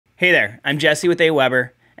Hey there, I'm Jesse with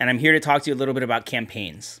AWeber, and I'm here to talk to you a little bit about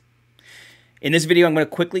campaigns. In this video, I'm going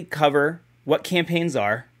to quickly cover what campaigns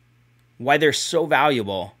are, why they're so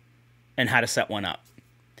valuable, and how to set one up.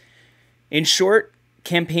 In short,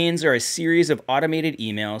 campaigns are a series of automated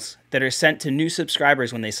emails that are sent to new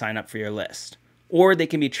subscribers when they sign up for your list, or they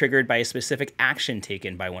can be triggered by a specific action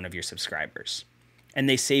taken by one of your subscribers, and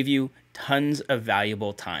they save you tons of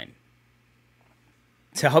valuable time.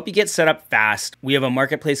 To help you get set up fast, we have a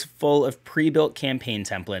marketplace full of pre-built campaign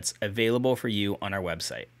templates available for you on our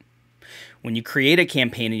website. When you create a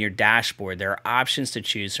campaign in your dashboard, there are options to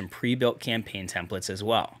choose from pre-built campaign templates as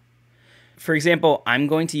well. For example, I'm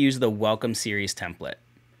going to use the Welcome Series template.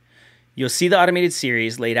 You'll see the automated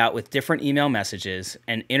series laid out with different email messages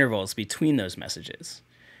and intervals between those messages.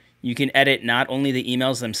 You can edit not only the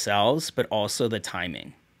emails themselves, but also the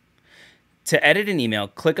timing. To edit an email,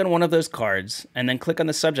 click on one of those cards and then click on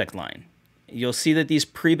the subject line. You'll see that these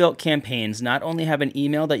pre-built campaigns not only have an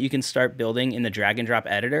email that you can start building in the drag and drop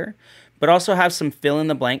editor, but also have some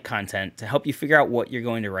fill-in-the-blank content to help you figure out what you're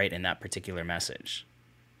going to write in that particular message.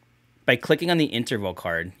 By clicking on the interval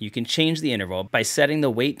card, you can change the interval by setting the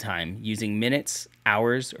wait time using minutes,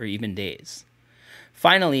 hours, or even days.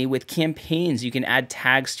 Finally, with campaigns, you can add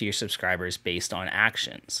tags to your subscribers based on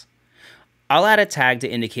actions. I'll add a tag to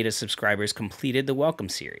indicate a subscriber's completed the Welcome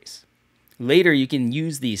Series. Later, you can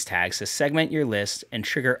use these tags to segment your list and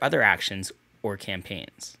trigger other actions or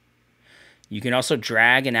campaigns. You can also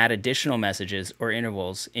drag and add additional messages or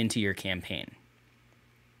intervals into your campaign.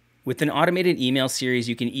 With an automated email series,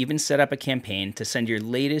 you can even set up a campaign to send your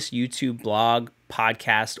latest YouTube blog,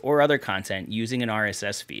 podcast, or other content using an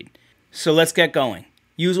RSS feed. So let's get going.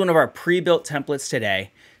 Use one of our pre-built templates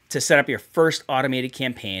today to set up your first automated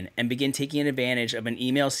campaign and begin taking advantage of an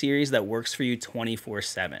email series that works for you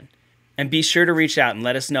 24/7. And be sure to reach out and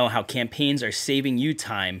let us know how campaigns are saving you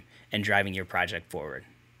time and driving your project forward.